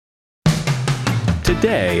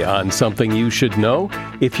Today on Something You Should Know,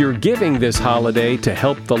 if you're giving this holiday to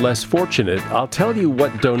help the less fortunate, I'll tell you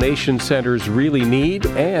what donation centers really need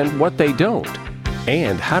and what they don't,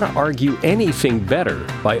 and how to argue anything better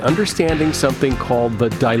by understanding something called the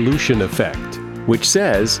dilution effect, which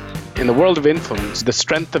says, in the world of influence, the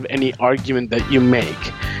strength of any argument that you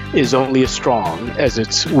make is only as strong as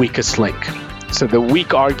its weakest link. So the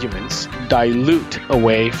weak arguments dilute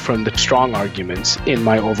away from the strong arguments in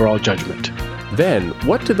my overall judgment. Then,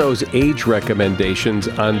 what do those age recommendations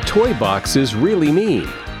on toy boxes really mean?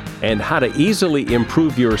 And how to easily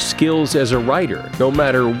improve your skills as a writer, no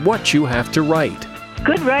matter what you have to write.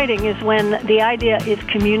 Good writing is when the idea is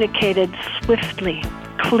communicated swiftly,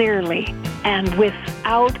 clearly, and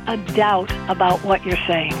without a doubt about what you're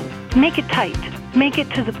saying. Make it tight. Make it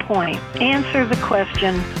to the point. Answer the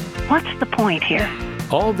question, what's the point here?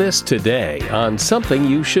 All this today on Something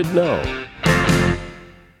You Should Know.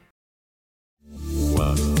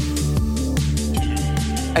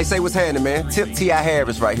 Hey, say what's happening, man. Tip T.I.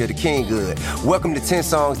 Harris right here, the King Good. Welcome to 10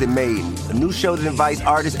 Songs That Made Me, a new show that invites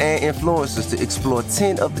artists and influencers to explore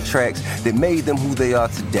 10 of the tracks that made them who they are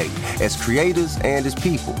today, as creators and as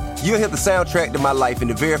people. You'll hear the soundtrack to my life in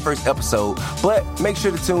the very first episode, but make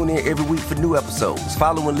sure to tune in every week for new episodes.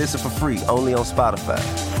 Follow and listen for free, only on Spotify.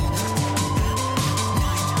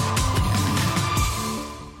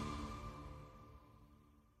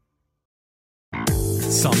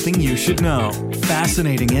 Something you should know.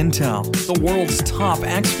 Fascinating intel, the world's top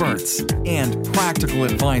experts, and practical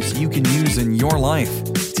advice you can use in your life.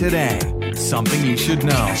 Today, Something You Should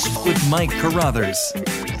Know with Mike Carruthers.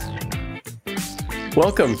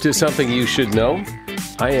 Welcome to Something You Should Know.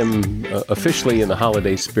 I am officially in the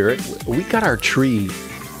holiday spirit. We got our tree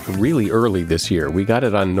really early this year. We got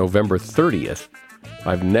it on November 30th.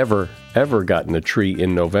 I've never, ever gotten a tree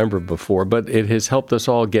in November before, but it has helped us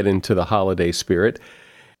all get into the holiday spirit.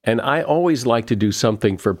 And I always like to do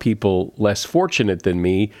something for people less fortunate than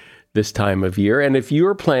me this time of year. And if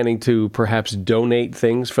you're planning to perhaps donate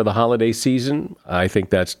things for the holiday season, I think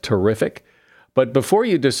that's terrific. But before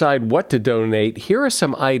you decide what to donate, here are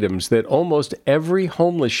some items that almost every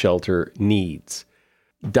homeless shelter needs.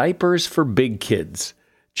 Diapers for big kids.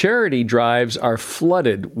 Charity drives are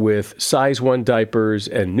flooded with size 1 diapers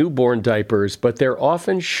and newborn diapers, but they're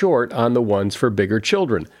often short on the ones for bigger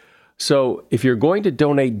children. So if you're going to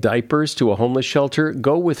donate diapers to a homeless shelter,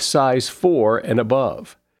 go with size 4 and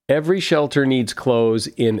above. Every shelter needs clothes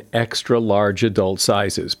in extra large adult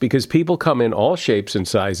sizes because people come in all shapes and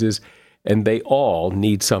sizes and they all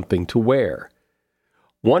need something to wear.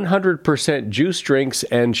 100% juice drinks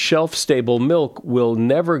and shelf-stable milk will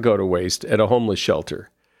never go to waste at a homeless shelter.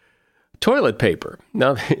 Toilet paper.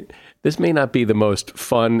 Now, this may not be the most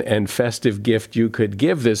fun and festive gift you could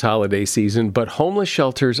give this holiday season, but homeless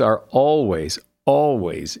shelters are always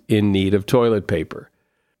in need of toilet paper.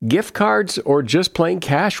 Gift cards or just plain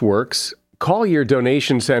cash works. Call your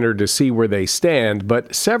donation center to see where they stand,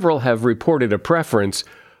 but several have reported a preference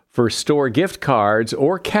for store gift cards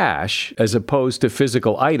or cash as opposed to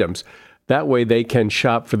physical items. That way they can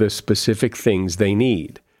shop for the specific things they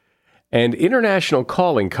need. And international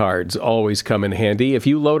calling cards always come in handy. If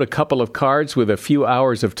you load a couple of cards with a few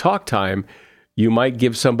hours of talk time, you might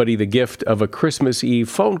give somebody the gift of a Christmas Eve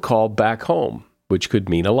phone call back home, which could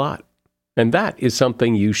mean a lot. And that is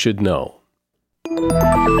something you should know.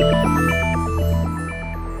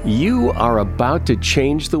 You are about to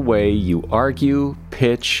change the way you argue,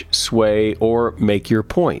 pitch, sway, or make your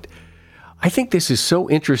point. I think this is so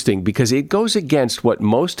interesting because it goes against what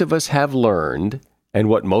most of us have learned and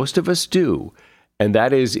what most of us do, and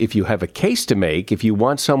that is if you have a case to make, if you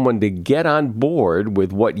want someone to get on board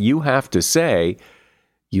with what you have to say,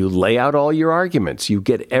 you lay out all your arguments. You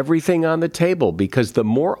get everything on the table because the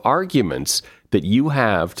more arguments that you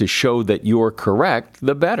have to show that you're correct,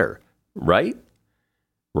 the better, right?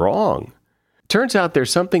 Wrong. Turns out there's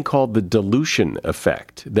something called the dilution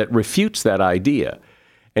effect that refutes that idea.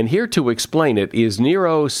 And here to explain it is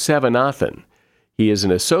Niro Sevanathan. He is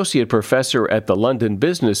an associate professor at the London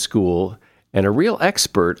Business School and a real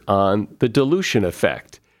expert on the dilution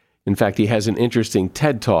effect. In fact, he has an interesting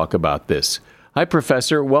TED Talk about this. Hi,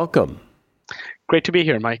 Professor. Welcome. Great to be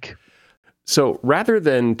here, Mike. So rather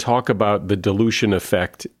than talk about the dilution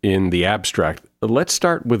effect in the abstract, let's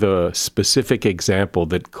start with a specific example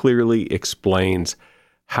that clearly explains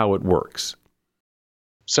how it works.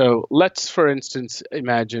 So let's, for instance,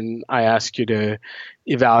 imagine I ask you to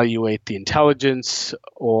evaluate the intelligence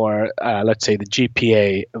or let's say the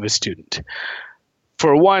GPA of a student.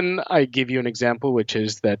 For one, I give you an example, which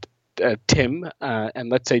is that Tim, and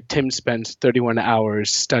let's say Tim spends 31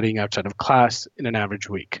 hours studying outside of class in an average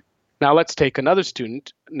week. Now let's take another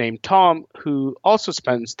student named Tom, who also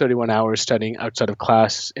spends 31 hours studying outside of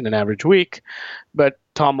class in an average week. But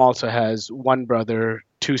Tom also has one brother,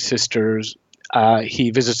 two sisters. He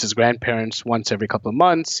visits his grandparents once every couple of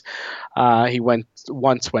months. He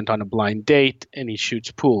once went on a blind date, and he shoots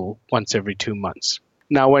pool once every 2 months.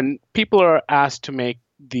 Now, when people are asked to make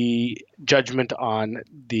the judgment on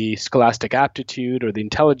the scholastic aptitude or the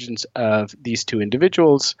intelligence of these two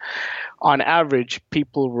individuals, on average,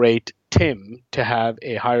 people rate Tim to have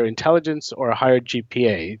a higher intelligence or a higher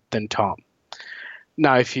GPA than Tom.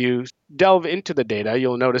 Now, if you delve into the data,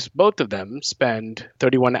 you'll notice both of them spend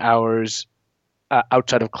 31 hours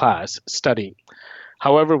outside of class studying.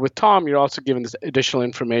 However, with Tom, you're also given this additional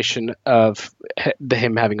information of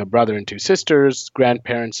him having a brother and two sisters,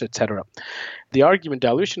 grandparents, etc. The argument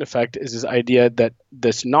dilution effect is this idea that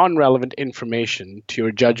this non-relevant information to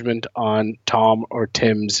your judgment on Tom or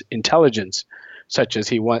Tim's intelligence, such as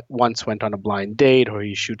he once went on a blind date or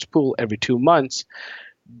he shoots pool every 2 months,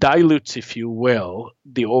 dilutes, if you will,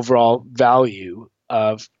 the overall value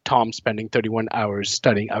of Tom spending 31 hours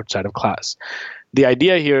studying outside of class. The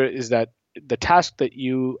idea here is that the task that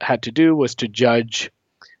you had to do was to judge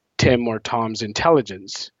Tim or Tom's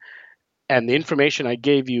intelligence. And the information I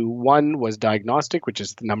gave you, one was diagnostic, which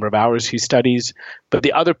is the number of hours he studies, but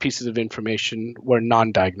the other pieces of information were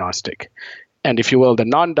non-diagnostic. And if you will, the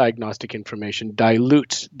non-diagnostic information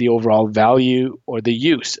dilutes the overall value or the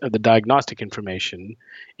use of the diagnostic information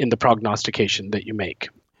in the prognostication that you make.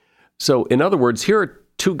 So, in other words, here are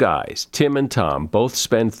two guys, Tim and Tom, both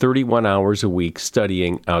spend 31 hours a week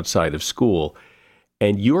studying outside of school,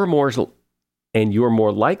 and you're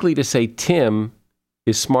more likely to say Tim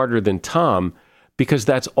is smarter than Tom because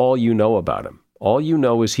that's all you know about him. All you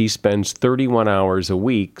know is he spends 31 hours a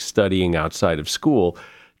week studying outside of school.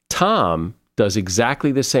 Tom does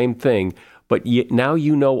exactly the same thing, but now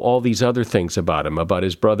you know all these other things about him, about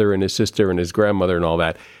his brother and his sister and his grandmother and all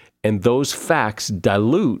that, and those facts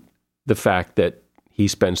dilute the fact that he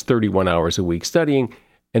spends 31 hours a week studying,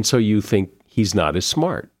 and so you think he's not as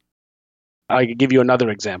smart. I could give you another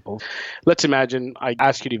example. Let's imagine I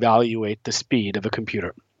ask you to evaluate the speed of a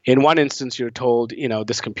computer. In one instance, you're told,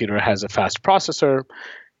 this computer has a fast processor.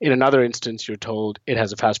 In another instance, you're told it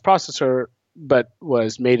has a fast processor, but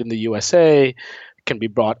was made in the USA, can be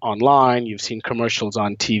bought online, you've seen commercials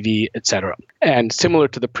on TV, etc. And similar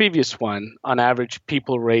to the previous one, on average,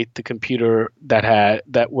 people rate the computer that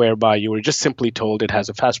whereby you were just simply told it has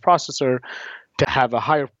a fast processor to have a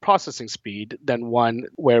higher processing speed than one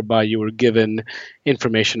whereby you were given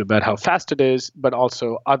information about how fast it is, but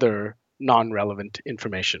also other non-relevant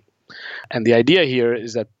information. And the idea here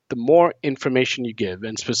is that the more information you give,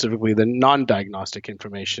 and specifically the non-diagnostic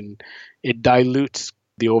information, it dilutes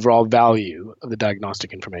the overall value of the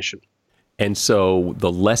diagnostic information. And so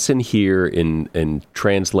the lesson here in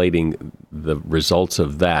translating the results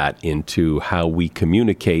of that into how we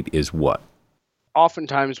communicate is what?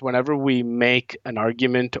 Oftentimes, whenever we make an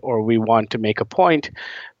argument or we want to make a point,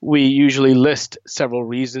 we usually list several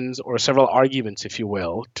reasons or several arguments, if you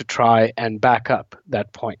will, to try and back up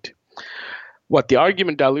that point. What the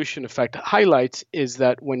argument dilution effect highlights is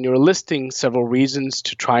that when you're listing several reasons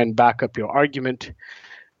to try and back up your argument,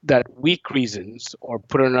 that weak reasons, or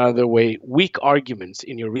put another way, weak arguments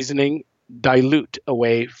in your reasoning dilute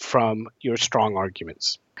away from your strong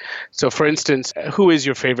arguments. So for instance, who is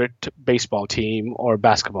your favorite baseball team or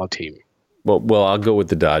basketball team? Well, I'll go with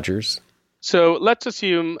the Dodgers. So let's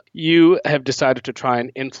assume you have decided to try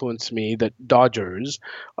and influence me that Dodgers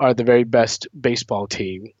are the very best baseball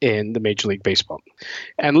team in the Major League Baseball.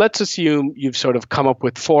 And let's assume you've sort of come up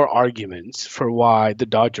with 4 arguments for why the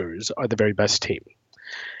Dodgers are the very best team.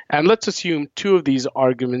 And let's assume 2 of these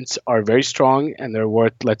arguments are very strong and they're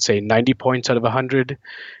worth, let's say, 90 points out of 100.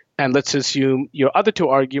 And let's assume your other 2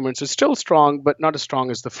 arguments are still strong, but not as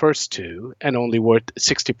strong as the first 2 and only worth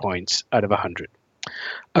 60 points out of 100.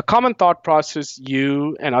 A common thought process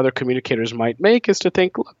you and other communicators might make is to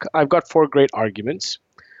think, look, I've got 4 great arguments.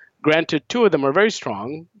 Granted, 2 of them are very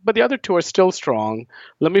strong, but the other 2 are still strong.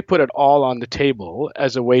 Let me put it all on the table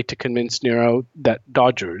as a way to convince Nero that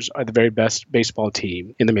Dodgers are the very best baseball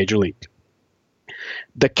team in the Major League.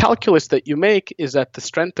 The calculus that you make is that the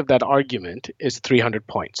strength of that argument is 300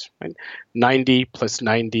 points, right? 90 plus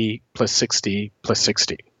 90 plus 60 plus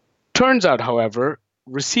 60. Turns out, however,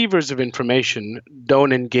 receivers of information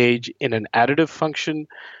don't engage in an additive function.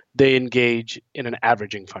 They engage in an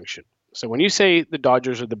averaging function. So when you say the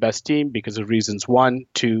Dodgers are the best team because of reasons 1,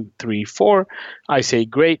 2, 3, 4, I say,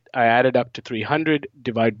 great, I added up to 300,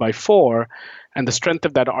 divide by 4, and the strength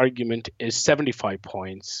of that argument is 75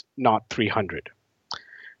 points, not 300.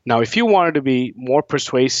 Now, if you wanted to be more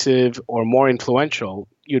persuasive or more influential,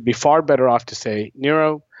 you'd be far better off to say,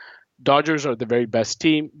 Nero, Dodgers are the very best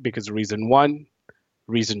team because of reason 1,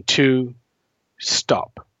 reason 2,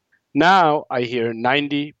 stop. Now I hear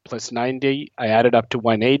 90 plus 90. I add it up to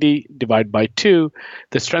 180, divide by 2.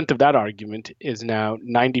 The strength of that argument is now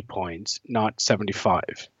 90 points, not 75.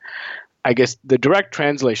 I guess the direct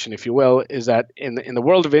translation, if you will, is that in the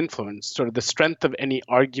world of influence, sort of the strength of any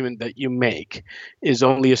argument that you make is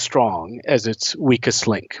only as strong as its weakest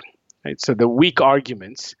link. Right? So the weak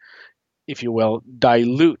arguments, if you will,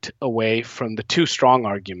 dilute away from the two strong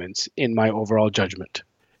arguments in my overall judgment.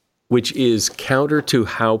 Which is counter to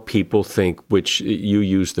how people think, which you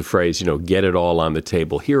use the phrase, get it all on the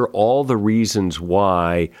table. Here are all the reasons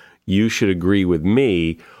why you should agree with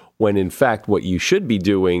me, when in fact what you should be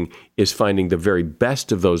doing is finding the very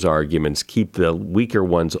best of those arguments, keep the weaker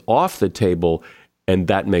ones off the table, and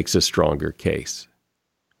that makes a stronger case.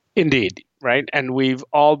 Indeed, right? And we've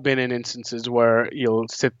all been in instances where you'll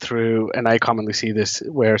sit through, and I commonly see this,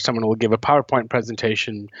 where someone will give a PowerPoint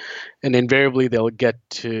presentation, and invariably they'll get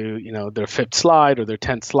to, their 5th slide or their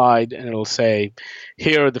 10th slide, and it'll say,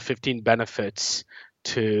 here are the 15 benefits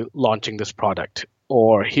to launching this product,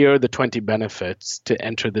 or here are the 20 benefits to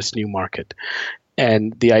enter this new market.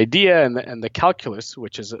 And the idea and the calculus,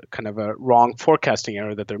 which is a kind of a wrong forecasting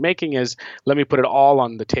error that they're making, is let me put it all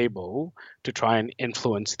on the table to try and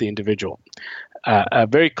influence the individual. A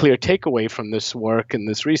very clear takeaway from this work and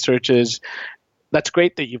this research is that's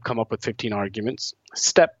great that you've come up with 15 arguments.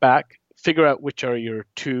 Step back, figure out which are your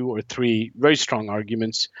 2 or 3 very strong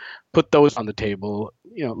arguments, put those on the table,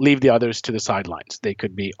 leave the others to the sidelines. They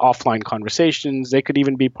could be offline conversations, they could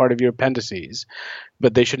even be part of your appendices,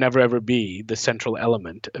 but they should never ever be the central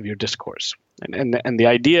element of your discourse. And the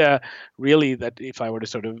idea really that if I were to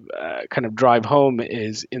sort of kind of drive home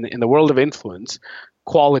is in the world of influence,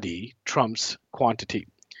 quality trumps quantity.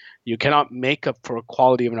 You cannot make up for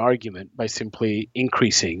quality of an argument by simply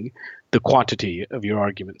increasing the quantity of your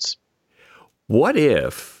arguments. What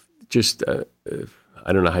if,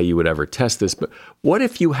 I don't know how you would ever test this, but what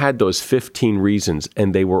if you had those 15 reasons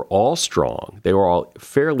and they were all strong, they were all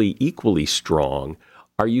fairly equally strong?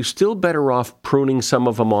 Are you still better off pruning some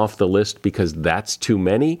of them off the list because that's too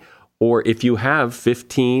many? Or if you have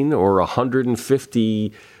 15 or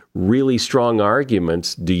 150 really strong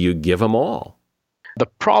arguments, do you give them all? The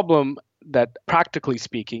problem that, practically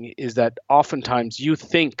speaking, is that oftentimes you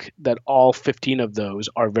think that all 15 of those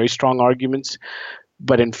are very strong arguments,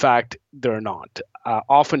 but in fact, they're not.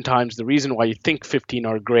 Oftentimes, the reason why you think 15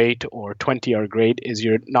 are great or 20 are great is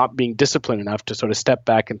you're not being disciplined enough to sort of step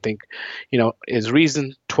back and think, is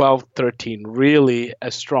reason 12, 13 really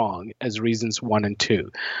as strong as reasons 1 and 2?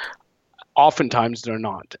 Oftentimes, they're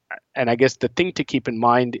not. And I guess the thing to keep in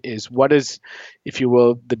mind is what is, if you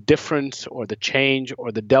will, the difference or the change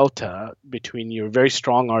or the delta between your very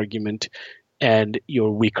strong argument and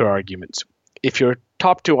your weaker arguments. If your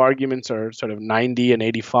top 2 arguments are sort of 90 and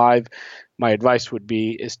 85, my advice would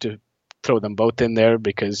be is to throw them both in there,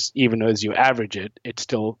 because even as you average it, it's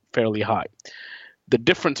still fairly high. The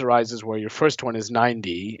difference arises where your first one is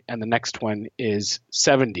 90 and the next one is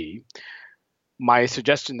 70. My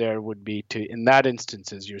suggestion there would be to, in that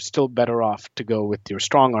instances, you're still better off to go with your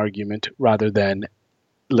strong argument rather than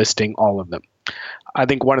listing all of them. I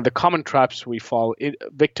think one of the common traps we fall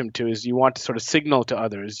victim to is you want to sort of signal to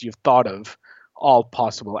others you've thought of all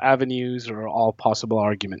possible avenues or all possible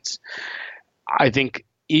arguments. I think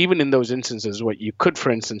even in those instances, what you could, for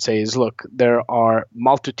instance, say is, look, there are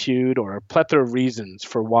multitude or a plethora of reasons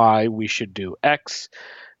for why we should do X,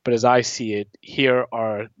 but as I see it, here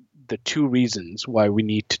are the 2 reasons why we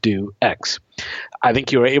need to do X. I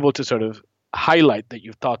think you're able to sort of highlight that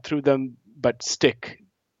you've thought through them, but stick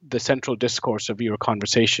the central discourse of your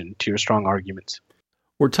conversation to your strong arguments.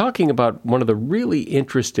 We're talking about one of the really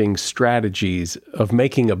interesting strategies of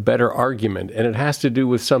making a better argument, and it has to do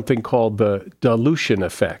with something called the dilution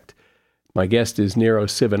effect. My guest is Nero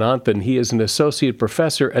Sivananthan. He is an associate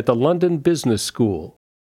professor at the London Business School.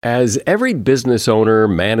 As every business owner,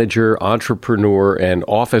 manager, entrepreneur, and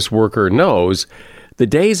office worker knows, the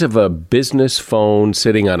days of a business phone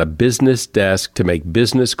sitting on a business desk to make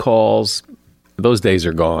business calls, those days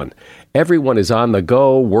are gone. Everyone is on the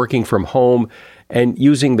go, working from home, and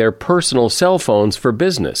using their personal cell phones for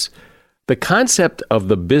business. The concept of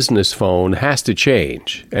the business phone has to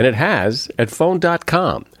change, and it has at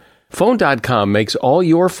Phone.com. Phone.com makes all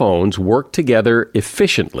your phones work together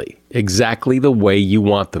efficiently, exactly the way you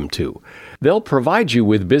want them to. They'll provide you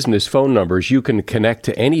with business phone numbers you can connect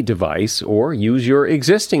to any device or use your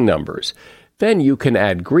existing numbers. Then you can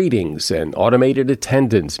add greetings and automated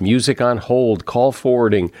attendance, music on hold, call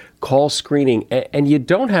forwarding, call screening, and you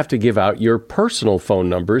don't have to give out your personal phone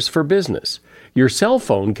numbers for business. Your cell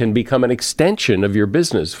phone can become an extension of your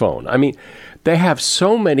business phone. I mean, they have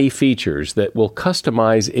so many features that will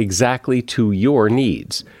customize exactly to your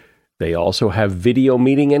needs. They also have video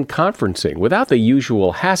meeting and conferencing without the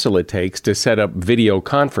usual hassle it takes to set up video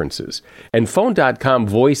conferences. And Phone.com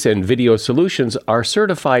voice and video solutions are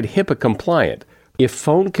certified HIPAA compliant. If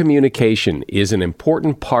phone communication is an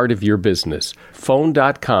important part of your business,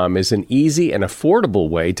 Phone.com is an easy and affordable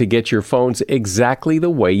way to get your phones exactly the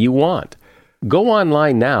way you want. Go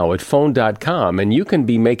online now at Phone.com and you can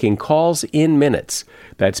be making calls in minutes.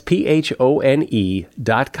 That's PHONE.com.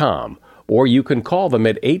 Or you can call them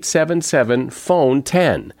at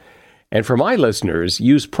 877-PHONE-10. And for my listeners,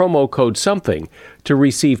 use promo code SOMETHING to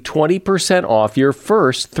receive 20% off your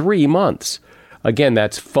first 3 months. Again,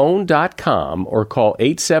 that's Phone.com or call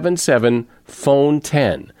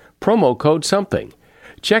 877-PHONE-10. Promo code SOMETHING.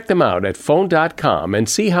 Check them out at Phone.com and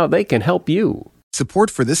see how they can help you.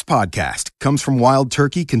 Support for this podcast comes from Wild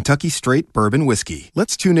Turkey Kentucky Straight Bourbon Whiskey.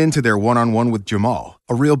 Let's tune in to their one-on-one with Jamal,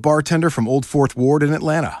 a real bartender from Old Fourth Ward in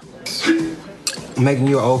Atlanta. I'm making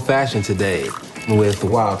you an old-fashioned today with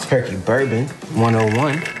Wild Turkey Bourbon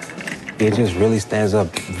 101. It just really stands up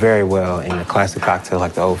very well in a classic cocktail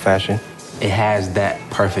like the old-fashioned. It has that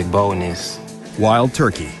perfect boldness. Wild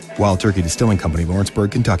Turkey. Wild Turkey Distilling Company,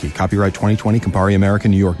 Lawrenceburg, Kentucky. Copyright 2020, Campari America,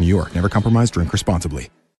 New York, New York. Never compromise, drink responsibly.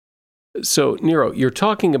 So, Nero, you're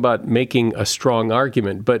talking about making a strong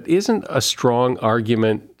argument, but isn't a strong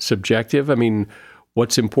argument subjective? I mean,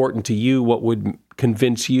 what's important to you, what would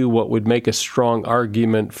convince you, what would make a strong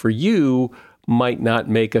argument for you might not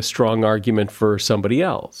make a strong argument for somebody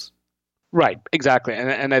else. Right, exactly.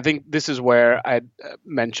 And I think this is where I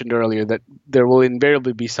mentioned earlier that there will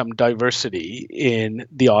invariably be some diversity in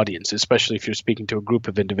the audience, especially if you're speaking to a group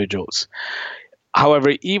of individuals.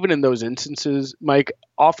 However, even in those instances, Mike,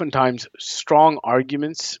 oftentimes strong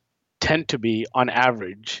arguments tend to be, on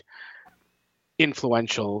average,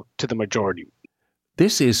 influential to the majority.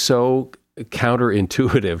 This is so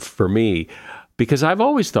counterintuitive for me because I've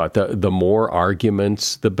always thought the more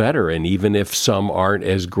arguments, the better. And even if some aren't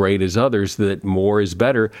as great as others, that more is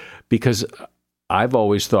better because I've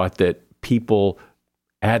always thought that people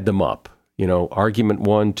add them up. You know, argument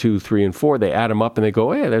 1, 2, 3, and 4, they add them up and they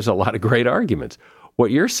go, hey, there's a lot of great arguments. What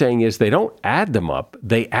you're saying is they don't add them up,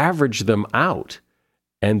 they average them out,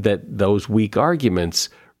 and that those weak arguments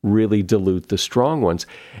really dilute the strong ones.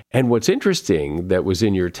 And what's interesting that was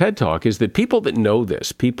in your TED Talk is that people that know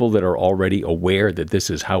this, people that are already aware that this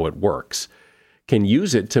is how it works, can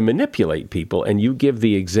use it to manipulate people. And you give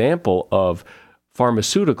the example of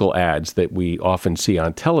pharmaceutical ads that we often see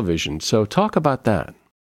on television. So talk about that.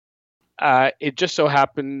 It just so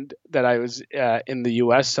happened that I was in the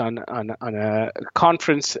U.S. on a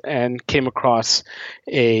conference and came across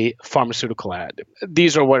a pharmaceutical ad.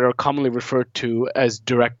 These are what are commonly referred to as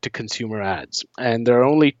direct-to-consumer ads. And there are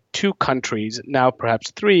only 2 countries, now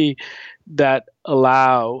perhaps 3, that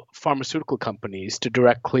allow pharmaceutical companies to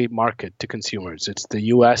directly market to consumers. It's the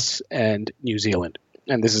U.S. and New Zealand.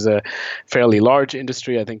 And this is a fairly large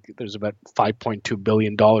industry. I think there's about $5.2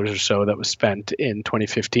 billion or so that was spent in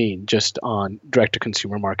 2015 just on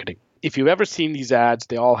direct-to-consumer marketing. If you've ever seen these ads,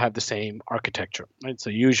 they all have the same architecture, right? So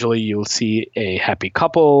usually you'll see a happy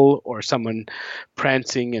couple or someone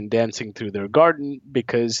prancing and dancing through their garden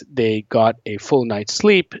because they got a full night's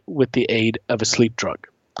sleep with the aid of a sleep drug.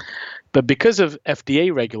 But because of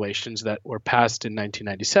FDA regulations that were passed in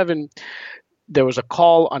 1997, there was a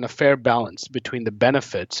call on a fair balance between the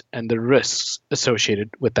benefits and the risks associated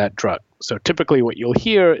with that drug. So typically what you'll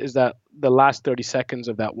hear is that the last 30 seconds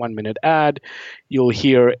of that 1-minute ad, you'll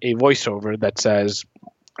hear a voiceover that says,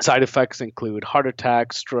 side effects include heart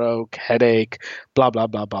attack, stroke, headache, blah, blah,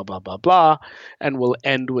 blah, blah, blah, blah, blah, and will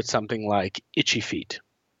end with something like itchy feet.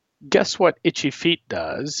 Guess what itchy feet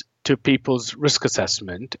does to people's risk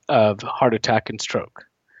assessment of heart attack and stroke?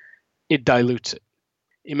 It dilutes it.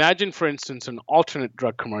 Imagine, for instance, an alternate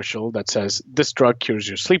drug commercial that says, this drug cures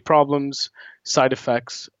your sleep problems, side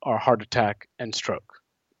effects are heart attack and stroke.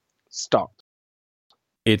 Stop.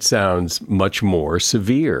 It sounds much more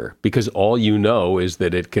severe because all you know is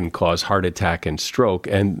that it can cause heart attack and stroke,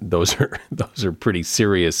 and those are pretty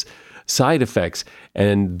serious side effects,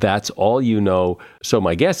 and that's all you know. So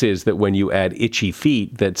my guess is that when you add itchy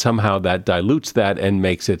feet, that somehow that dilutes that and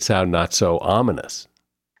makes it sound not so ominous.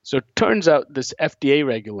 So it turns out this FDA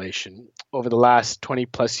regulation over the last 20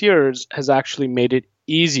 plus years has actually made it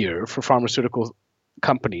easier for pharmaceutical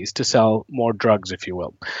companies to sell more drugs, if you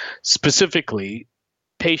will. Specifically,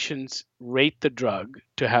 patients rate the drug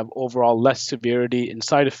to have overall less severity in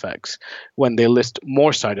side effects when they list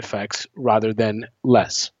more side effects rather than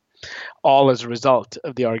less, all as a result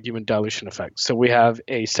of the argument dilution effect. So we have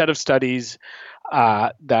a set of studies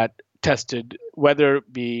that tested whether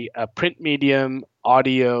it be a print medium,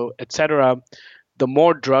 audio, etc. The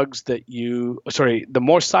more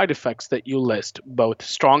side effects that you list, both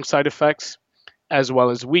strong side effects as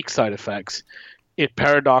well as weak side effects, it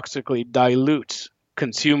paradoxically dilutes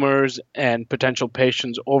consumers and potential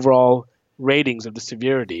patients' overall ratings of the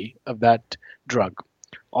severity of that drug,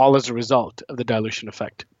 all as a result of the dilution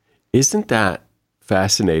effect. Isn't that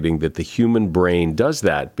fascinating that the human brain does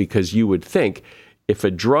that? Because you would think if a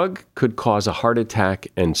drug could cause a heart attack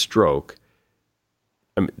and stroke,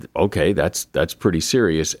 I mean, okay, that's pretty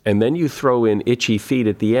serious. And then you throw in itchy feet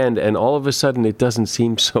at the end, and all of a sudden it doesn't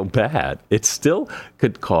seem so bad. It still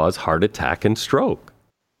could cause heart attack and stroke.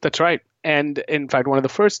 That's right. And in fact, one of the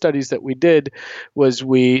first studies that we did was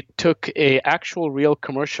we took a actual real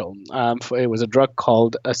commercial. It was a drug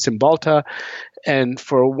called Cymbalta. And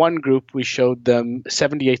for one group, we showed them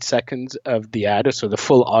 78 seconds of the ad, so the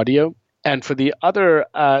full audio. And for the other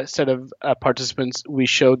set of participants, we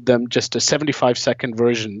showed them just a 75-second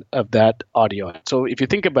version of that audio. So if you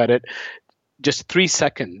think about it, just 3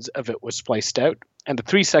 seconds of it was spliced out. And the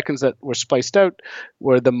 3 seconds that were spliced out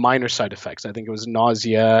were the minor side effects. I think it was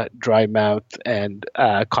nausea, dry mouth, and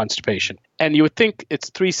constipation. And you would think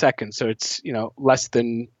it's 3 seconds, so it's less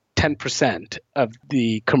than 10% of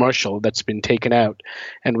the commercial that's been taken out.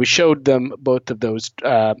 And we showed them both of those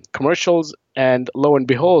commercials, and lo and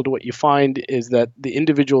behold, what you find is that the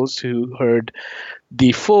individuals who heard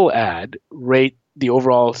the full ad rate the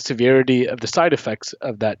overall severity of the side effects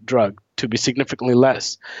of that drug to be significantly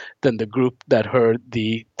less than the group that heard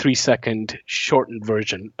the 3-second shortened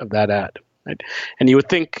version of that ad. Right? And you would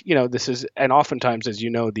think, this is, and oftentimes, as you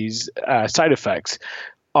know, these side effects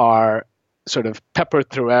are sort of peppered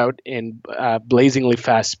throughout in blazingly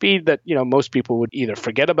fast speed that, most people would either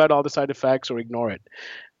forget about all the side effects or ignore it.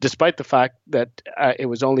 Despite the fact that it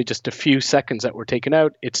was only just a few seconds that were taken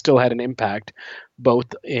out, it still had an impact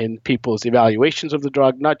both in people's evaluations of the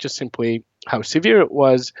drug, not just simply how severe it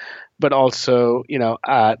was, but also,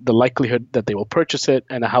 the likelihood that they will purchase it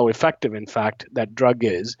and how effective, in fact, that drug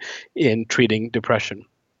is in treating depression.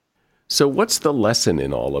 So what's the lesson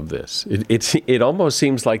in all of this? It almost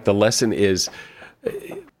seems like the lesson is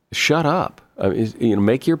shut up.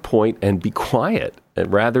 Make your point and be quiet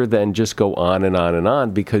rather than just go on and on and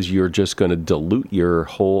on, because you're just going to dilute your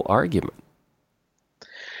whole argument.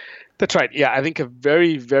 That's right. Yeah, I think a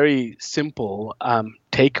very, very simple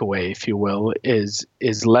takeaway, if you will, is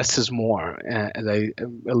less is more. As I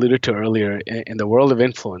alluded to earlier, in the world of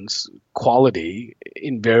influence, quality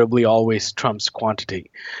invariably always trumps quantity.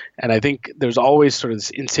 And I think there's always sort of this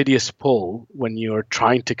insidious pull when you're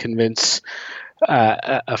trying to convince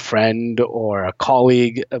a friend or a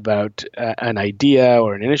colleague about an idea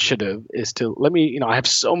or an initiative, is to I have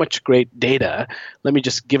so much great data, let me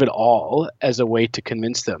just give it all as a way to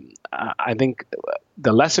convince them. I think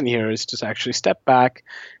the lesson here is to actually step back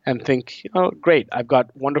and think, great, I've got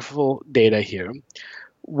wonderful data here.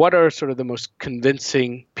 What are sort of the most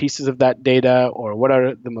convincing pieces of that data, or what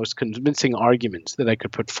are the most convincing arguments that I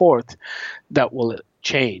could put forth that will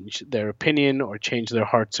change their opinion or change their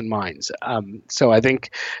hearts and minds? So I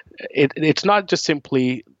think it's not just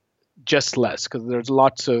simply just less, because there's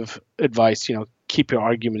lots of advice, keep your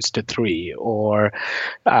arguments to 3, or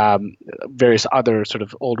various other sort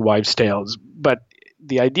of old wives' tales. But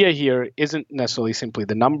the idea here isn't necessarily simply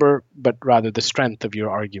the number, but rather the strength of your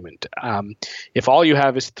argument. If all you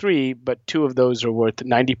have is 3, but 2 of those are worth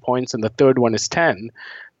 90 points and the third one is 10,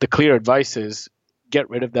 the clear advice is get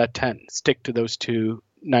rid of that 10. Stick to those 2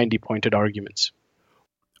 90-pointed arguments.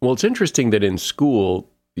 Well, it's interesting that in school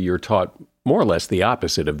you're taught more or less the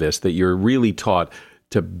opposite of this, that you're really taught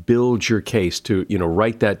to build your case, to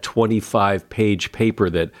write that 25-page paper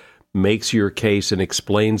that makes your case and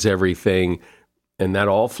explains everything. And that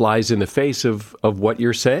all flies in the face of what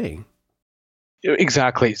you're saying.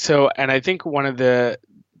 Exactly. So, and I think one of the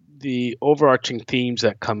overarching themes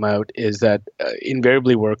that come out is that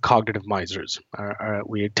invariably we're cognitive misers.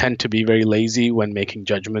 We tend to be very lazy when making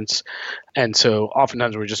judgments. And so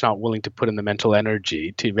oftentimes we're just not willing to put in the mental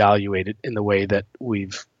energy to evaluate it in the way that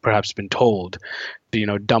we've perhaps been told,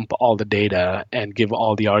 dump all the data and give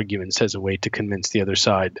all the arguments as a way to convince the other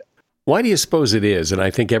side. Why do you suppose it is? And I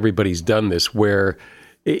think everybody's done this, where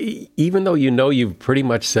even though you've pretty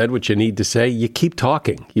much said what you need to say, you keep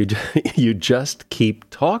talking. You just keep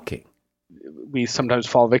talking. we sometimes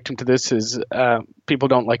fall victim to this is people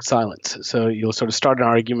don't like silence. So you'll sort of start an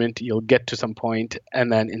argument, you'll get to some point,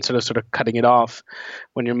 and then instead of sort of cutting it off,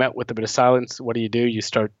 when you're met with a bit of silence, what do? You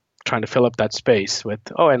start trying to fill up that space with,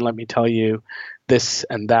 oh, and let me tell you this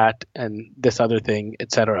and that and this other thing,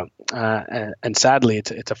 etc. And sadly,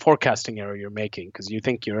 it's a forecasting error you're making, because you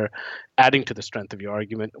think you're adding to the strength of your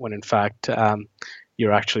argument when in fact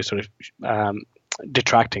you're actually sort of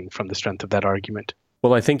detracting from the strength of that argument.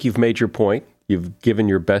 Well, I think you've made your point. You've given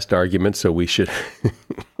your best argument, so we should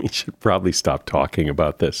probably stop talking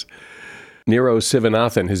about this. Niro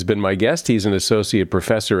Sivanathan has been my guest. He's an associate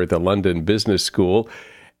professor at the London Business School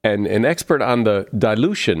and an expert on the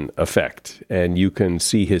dilution effect. And you can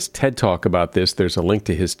see his TED Talk about this. There's a link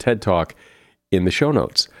to his TED Talk in the show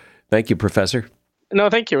notes. Thank you, Professor. No,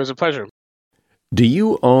 thank you. It was a pleasure. Do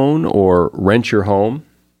you own or rent your home?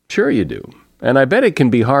 Sure you do. And I bet it can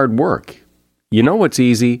be hard work. You know what's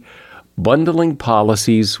easy? Bundling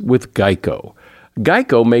policies with Geico.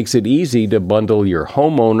 Geico makes it easy to bundle your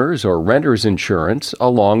homeowner's or renter's insurance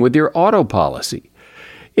along with your auto policy.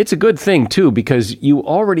 It's a good thing, too, because you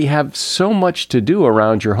already have so much to do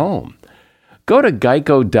around your home. Go to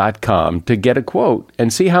geico.com to get a quote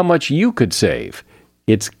and see how much you could save.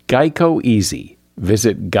 It's Geico Easy.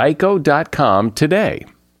 Visit geico.com today.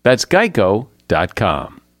 That's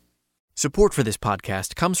geico.com. Support for this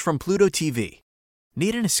podcast comes from Pluto TV.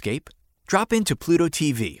 Need an escape? Drop into Pluto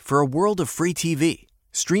TV for a world of free TV.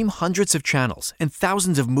 Stream hundreds of channels and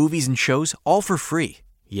thousands of movies and shows all for free.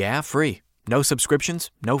 Yeah, free. No subscriptions,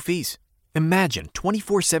 no fees. Imagine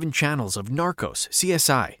 24/7 channels of Narcos,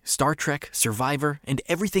 CSI, Star Trek, Survivor, and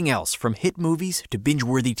everything else from hit movies to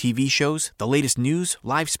binge-worthy TV shows, the latest news,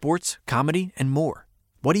 live sports, comedy, and more.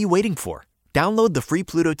 What are you waiting for? Download the free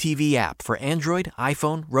Pluto TV app for Android,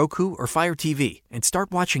 iPhone, Roku, or Fire TV and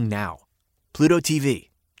start watching now. Pluto TV.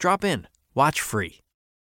 Drop in. Watch free.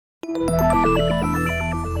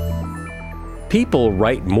 People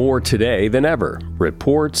write more today than ever.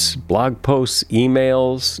 Reports, blog posts,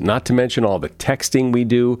 emails, not to mention all the texting we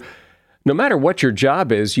do. No matter what your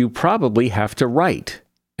job is, you probably have to write.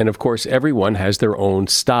 And of course, everyone has their own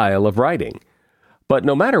style of writing. But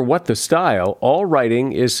no matter what the style, all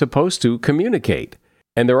writing is supposed to communicate.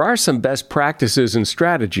 And there are some best practices and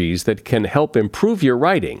strategies that can help improve your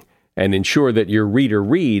writing and ensure that your reader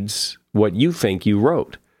reads what you think you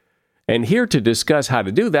wrote. And here to discuss how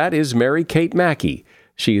to do that is Mary Kate Mackey.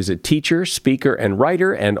 She is a teacher, speaker, and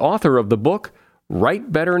writer, and author of the book,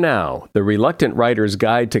 Write Better Now, The Reluctant Writer's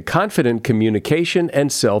Guide to Confident Communication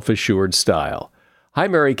and Self-Assured Style. Hi,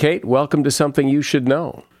 Mary Kate. Welcome to Something You Should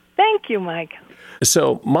Know. Thank you, Mike.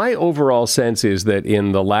 So my overall sense is that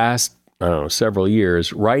in the last, several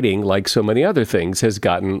years, writing, like so many other things, has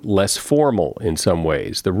gotten less formal in some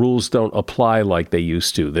ways. The rules don't apply like they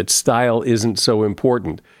used to, that style isn't so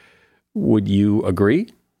important. Would you agree?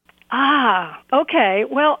 Okay.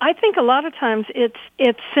 Well, I think a lot of times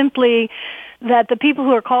it's simply that the people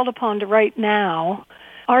who are called upon to write now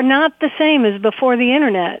are not the same as before the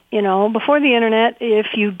Internet. You know, before the Internet, if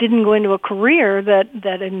you didn't go into a career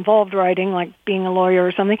that involved writing, like being a lawyer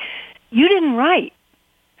or something, you didn't write.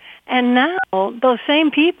 And now those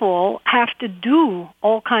same people have to do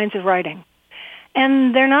all kinds of writing,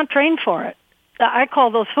 and they're not trained for it. I call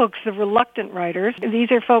those folks the reluctant writers.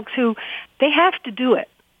 These are folks who, they have to do it.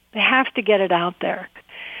 They have to get it out there.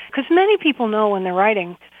 Because many people know when they're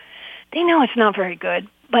writing, they know it's not very good,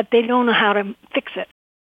 but they don't know how to fix it.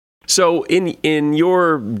 So in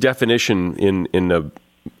your definition,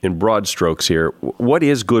 in broad strokes here, what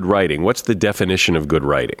is good writing? What's the definition of good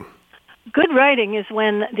writing? Good writing is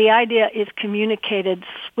when the idea is communicated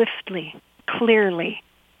swiftly, clearly,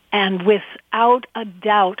 and without a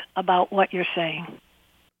doubt about what you're saying.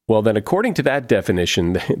 Well, then, according to that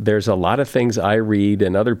definition, there's a lot of things I read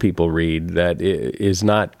and other people read that is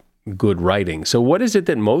not good writing. So what is it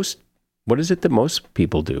that most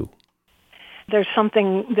people do? There's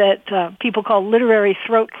something that people call literary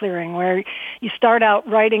throat clearing, where you start out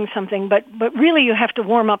writing something, but really you have to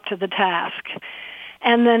warm up to the task.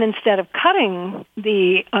 And then instead of cutting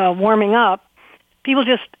the warming up, people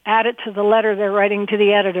just add it to the letter they're writing to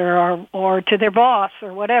the editor or to their boss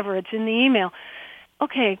or whatever. It's in the email.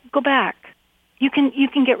 Okay, go back. You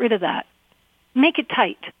can get rid of that. Make it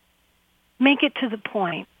tight. Make it to the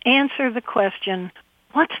point. Answer the question,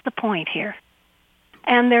 what's the point here?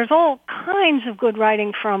 And there's all kinds of good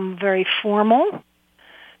writing, from very formal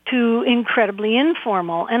to incredibly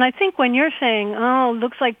informal. And I think when you're saying, oh,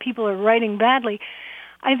 looks like people are writing badly,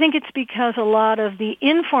 I think it's because a lot of the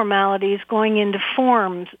informality is going into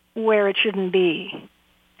forms where it shouldn't be.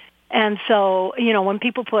 And so, when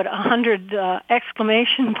people put 100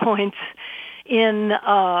 exclamation points in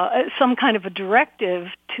some kind of a directive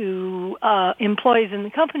to employees in the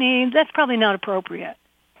company, that's probably not appropriate.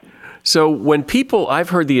 So when people, I've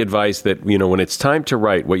heard the advice that, when it's time to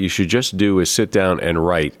write, what you should just do is sit down and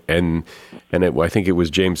write. I think it was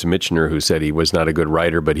James Michener who said he was not a good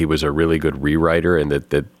writer, but he was a really good rewriter, and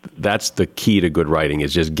that's the key to good writing,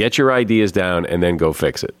 is just get your ideas down and then go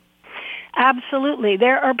fix it. Absolutely.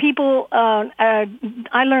 There are people, I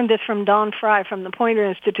learned this from Don Fry from the Poynter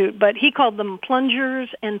Institute, but he called them plungers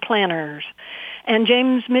and planners. And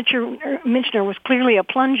James Michener was clearly a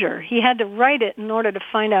plunger. He had to write it in order to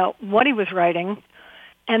find out what he was writing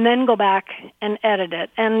and then go back and edit it.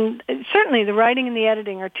 And certainly the writing and the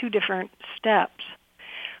editing are two different steps.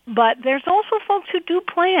 But there's also folks who do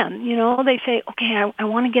plan. They say, okay, I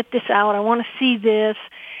want to get this out. I want to see this.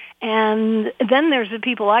 And then there's the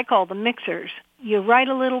people I call the mixers. You write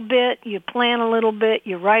a little bit, you plan a little bit,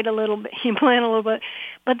 you write a little bit, you plan a little bit.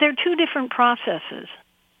 But they're two different processes.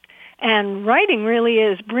 And writing really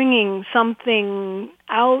is bringing something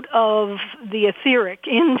out of the etheric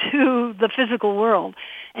into the physical world.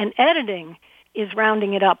 And editing is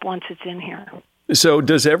rounding it up once it's in here. So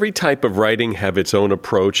does every type of writing have its own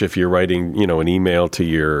approach? If you're writing, an email to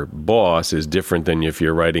your boss is different than if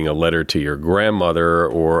you're writing a letter to your grandmother,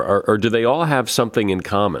 or do they all have something in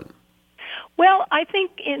common? Well, I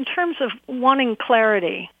think in terms of wanting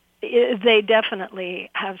clarity, they definitely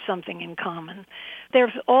have something in common.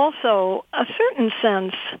 There's also a certain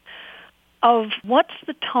sense of what's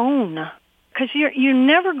the tone, because you're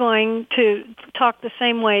never going to talk the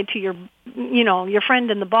same way to your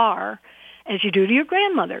friend in the bar as you do to your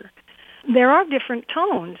grandmother. There are different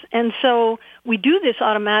tones, and so we do this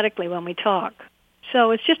automatically when we talk. So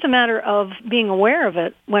it's just a matter of being aware of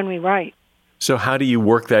it when we write. So how do you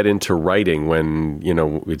work that into writing when,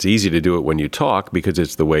 it's easy to do it when you talk because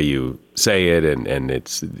it's the way you say it and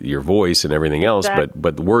it's your voice and everything else, exactly.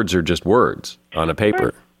 but the words are just words on a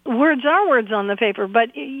paper. Words are words on the paper, but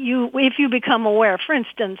if you become aware, for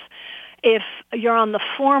instance, if you're on the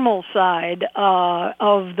formal side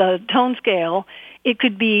of the tone scale, it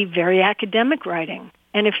could be very academic writing.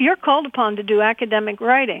 And if you're called upon to do academic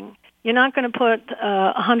writing, you're not going to put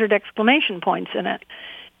 100 exclamation points in it.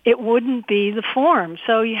 It wouldn't be the form.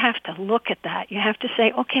 So you have to look at that. You have to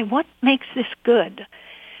say, okay, what makes this good?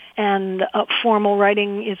 And formal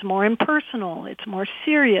writing is more impersonal. It's more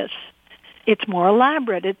serious. It's more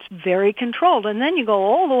elaborate. It's very controlled. And then you go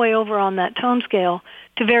all the way over on that tone scale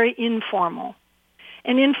to very informal.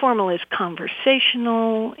 And informal is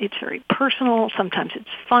conversational. It's very personal. Sometimes it's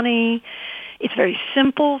funny. It's very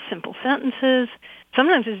simple sentences.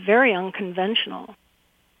 Sometimes it's very unconventional.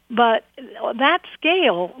 But that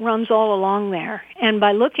scale runs all along there. And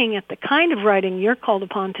by looking at the kind of writing you're called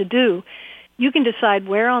upon to do, you can decide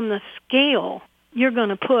where on the scale you're going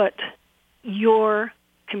to put your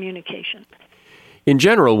communication. In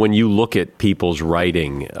general, when you look at people's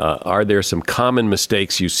writing, are there some common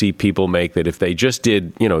mistakes you see people make that if they just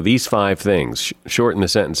did, these 5 things, shorten the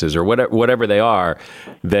sentences or whatever they are,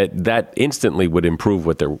 that instantly would improve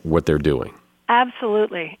what they're doing?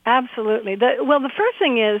 Absolutely. The first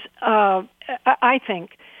thing is, I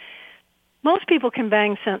think, most people can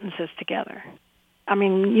bang sentences together. I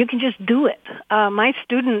mean, you can just do it. My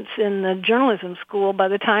students in the journalism school, by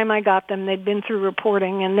the time I got them, they'd been through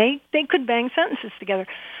reporting, and they could bang sentences together.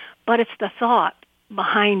 But it's the thought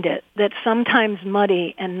behind it that's sometimes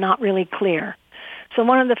muddy and not really clear. So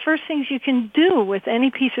one of the first things you can do with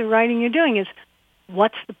any piece of writing you're doing is,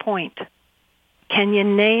 what's the point? Can you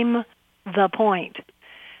name the point?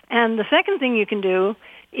 And the second thing you can do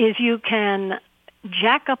is you can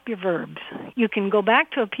jack up your verbs. You can go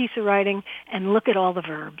back to a piece of writing and look at all the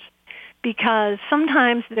verbs, because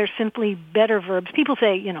sometimes they're simply better verbs. People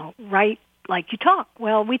say, write like you talk.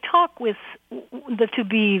 Well, we talk with the to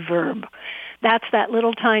be verb. That's that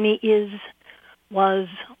little tiny is, was,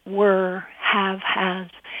 were, have, has,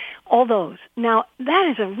 all those. Now, that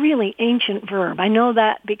is a really ancient verb. I know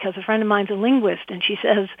that because a friend of mine's a linguist, and she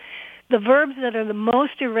says the verbs that are the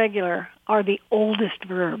most irregular are the oldest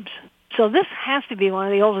verbs. So this has to be one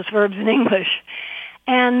of the oldest verbs in English.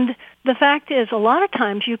 And the fact is, a lot of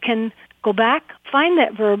times you can go back, find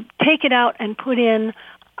that verb, take it out, and put in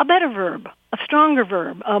a better verb, a stronger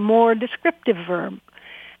verb, a more descriptive verb,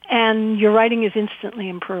 and your writing is instantly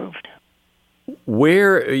improved.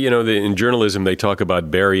 Where, in journalism, they talk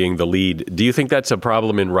about burying the lead. Do you think that's a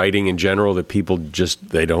problem in writing in general, that people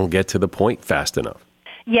they don't get to the point fast enough?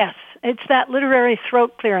 Yes. It's that literary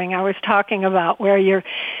throat clearing I was talking about, where you're,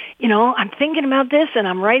 I'm thinking about this and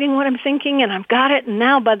I'm writing what I'm thinking and I've got it. And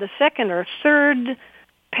now by the second or third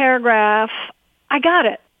paragraph, I got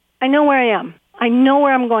it. I know where I am. I know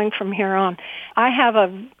where I'm going from here on. I have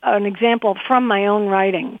an example from my own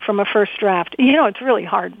writing, from a first draft. It's really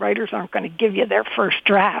hard. Writers aren't going to give you their first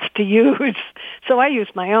draft to use, so I use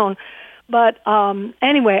my own. But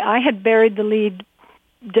anyway, I had buried the lead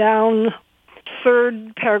down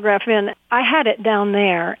third paragraph in. I had it down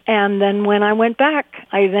there, and then when I went back,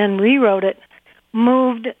 I then rewrote it,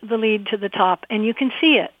 moved the lead to the top, and you can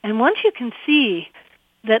see it. And once you can see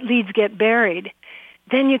that leads get buried,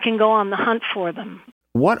 then you can go on the hunt for them.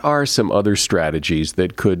 What are some other strategies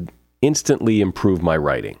that could instantly improve my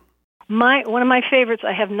writing? One of my favorites,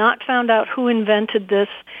 I have not found out who invented this.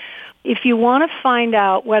 If you want to find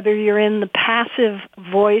out whether you're in the passive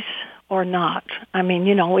voice or not,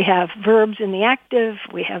 we have verbs in the active,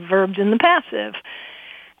 we have verbs in the passive,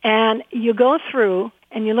 and you go through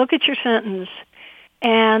and you look at your sentence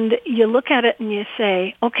and you look at it and you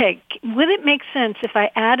say, okay, would it make sense if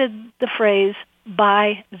I added the phrase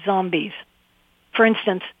by zombies? For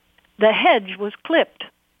instance, the hedge was clipped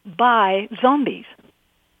by zombies.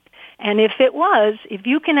 And if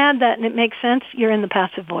you can add that and it makes sense, you're in the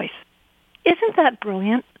passive voice. Isn't that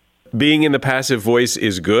brilliant? Being in the passive voice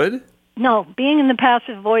is good? No, being in the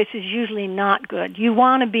passive voice is usually not good. You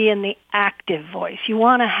want to be in the active voice. You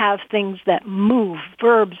want to have things that move,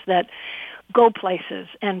 verbs that go places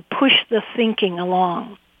and push the thinking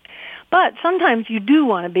along. But sometimes you do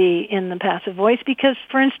want to be in the passive voice because,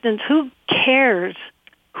 for instance, who cares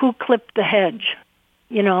who clipped the hedge?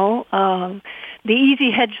 The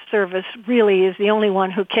Easy Hedge Service really is the only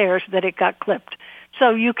one who cares that it got clipped. So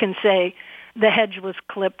you can say the hedge was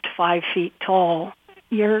clipped 5 feet tall.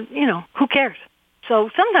 Who cares? So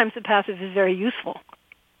sometimes the passive is very useful.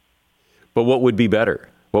 But what would be better?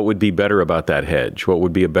 What would be better about that hedge? What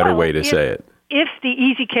would be a better way to say it? If the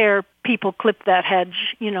Easy Care people clip that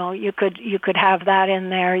hedge, you could have that in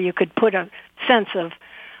there. You could put a sense of,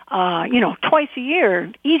 twice a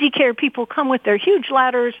year, Easy Care people come with their huge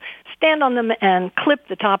ladders, stand on them, and clip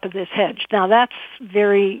the top of this hedge. Now that's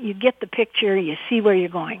you get the picture, you see where you're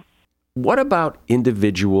going. What about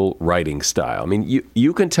individual writing style?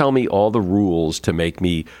 You can tell me all the rules to make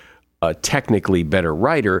me a technically better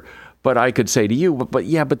writer, but I could say to you,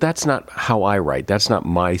 but that's not how I write. That's not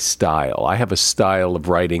my style. I have a style of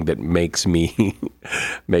writing that makes me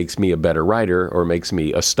a better writer, or makes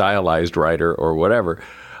me a stylized writer, or whatever.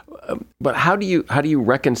 But how do you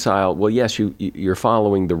reconcile? Well, yes, you're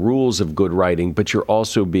following the rules of good writing, but you're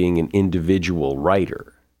also being an individual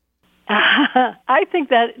writer. I think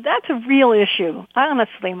that's a real issue.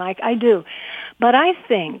 Honestly, Mike, I do. But I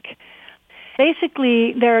think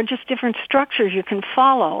basically there are just different structures you can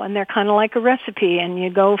follow, and they're kind of like a recipe, and you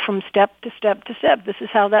go from step to step to step. This is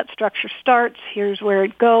how that structure starts. Here's where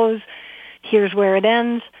it goes. Here's where it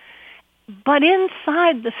ends. But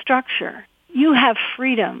inside the structure, you have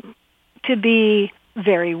freedom to be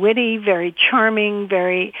very witty, very charming,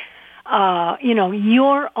 very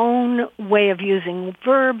your own way of using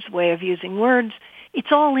verbs, way of using words.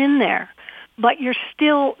 It's all in there. But you're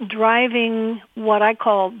still driving what I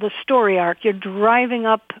call the story arc. You're driving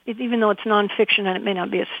up, even though it's nonfiction and it may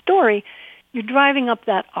not be a story, you're driving up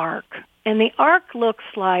that arc. And the arc looks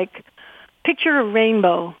like, picture a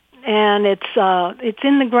rainbow, and it's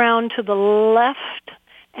in the ground to the left,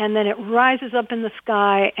 and then it rises up in the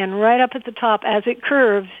sky, and right up at the top, as it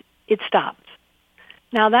curves, it stops.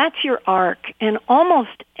 Now that's your arc, and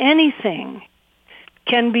almost anything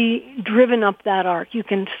can be driven up that arc. You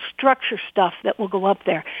can structure stuff that will go up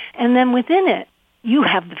there. And then within it, you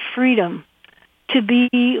have the freedom to be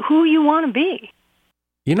who you want to be.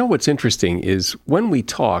 You know what's interesting is when we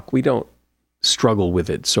talk, we don't struggle with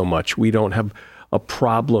it so much. We don't have a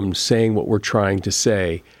problem saying what we're trying to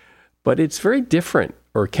say. But it's very different,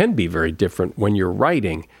 or can be very different, when you're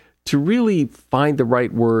writing, to really find the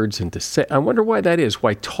right words and to say. I wonder why that is,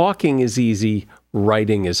 why talking is easy,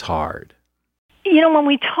 writing is hard. When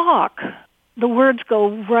we talk, the words go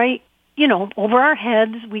right, over our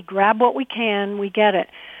heads. We grab what we can, we get it.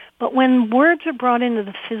 But when words are brought into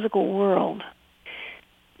the physical world,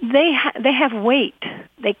 they have weight,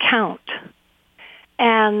 they count,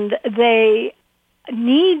 and they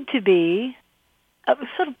need to be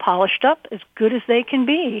sort of polished up as good as they can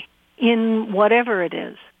be in whatever it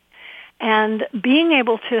is. And being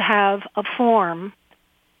able to have a form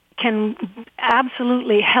can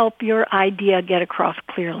absolutely help your idea get across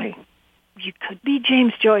clearly. You could be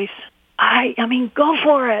James Joyce. I mean, go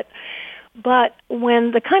for it. But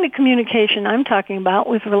when the kind of communication I'm talking about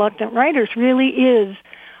with reluctant writers really is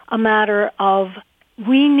a matter of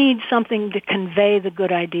we need something to convey the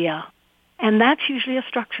good idea. And that's usually a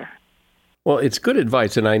structure. Well, it's good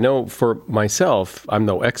advice. And I know for myself, I'm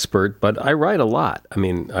no expert, but I write a lot. I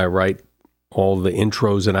mean, I write all the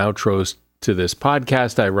intros and outros to this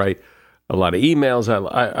podcast. I write a lot of emails.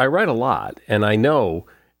 I write a lot. And I know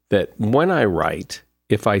that when I write,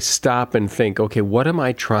 if I stop and think, okay, what am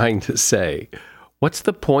I trying to say? What's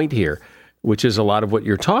the point here? Which is a lot of what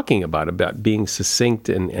you're talking about being succinct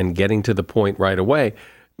and getting to the point right away,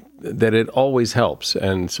 that it always helps.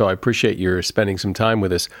 And so I appreciate your spending some time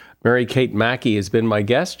with us. Mary Kate Mackey has been my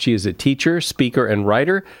guest. She is a teacher, speaker, and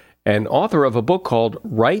writer, and author of a book called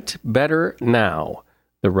Write Better Now,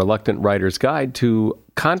 The Reluctant Writer's Guide to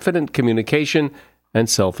Confident Communication and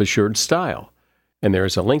Self-Assured Style. And there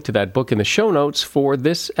is a link to that book in the show notes for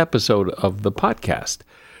this episode of the podcast.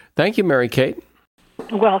 Thank you, Mary Kate.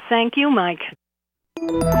 Well, thank you, Mike.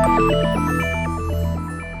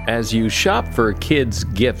 As you shop for kids'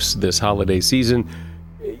 gifts this holiday season,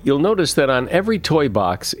 you'll notice that on every toy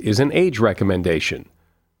box is an age recommendation.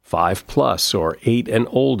 5+ or 8 and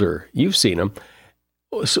older. You've seen them.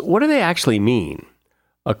 So what do they actually mean?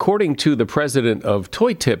 According to the president of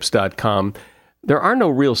ToyTips.com, there are no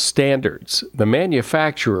real standards. The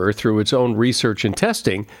manufacturer, through its own research and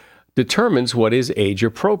testing, determines what is age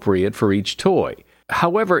appropriate for each toy.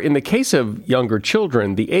 However, in the case of younger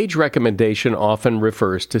children, the age recommendation often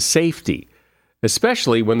refers to safety,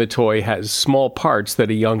 especially when the toy has small parts that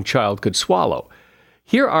a young child could swallow.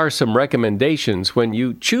 Here are some recommendations when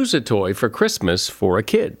you choose a toy for Christmas for a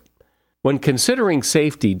kid. When considering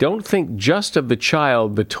safety, don't think just of the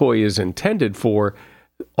child the toy is intended for.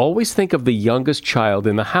 Always think of the youngest child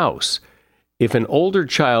in the house. If an older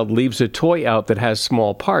child leaves a toy out that has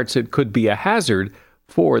small parts, it could be a hazard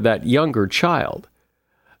for that younger child.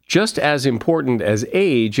 Just as important as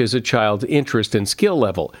age is a child's interest and skill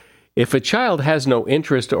level. If a child has no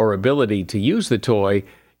interest or ability to use the toy,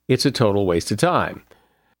 it's a total waste of time.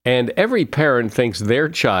 And every parent thinks their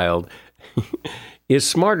child is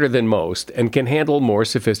smarter than most and can handle more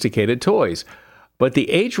sophisticated toys. But the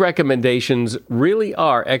age recommendations really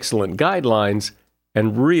are excellent guidelines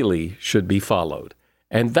and really should be followed.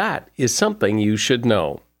 And that is something you should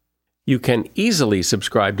know. You can easily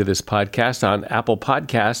subscribe to this podcast on Apple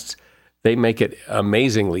Podcasts. They make it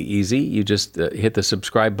amazingly easy. You just hit the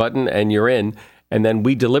subscribe button and you're in. And then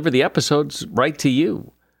we deliver the episodes right to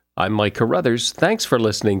you. I'm Mike Carruthers. Thanks for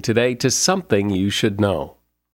listening today to Something You Should Know.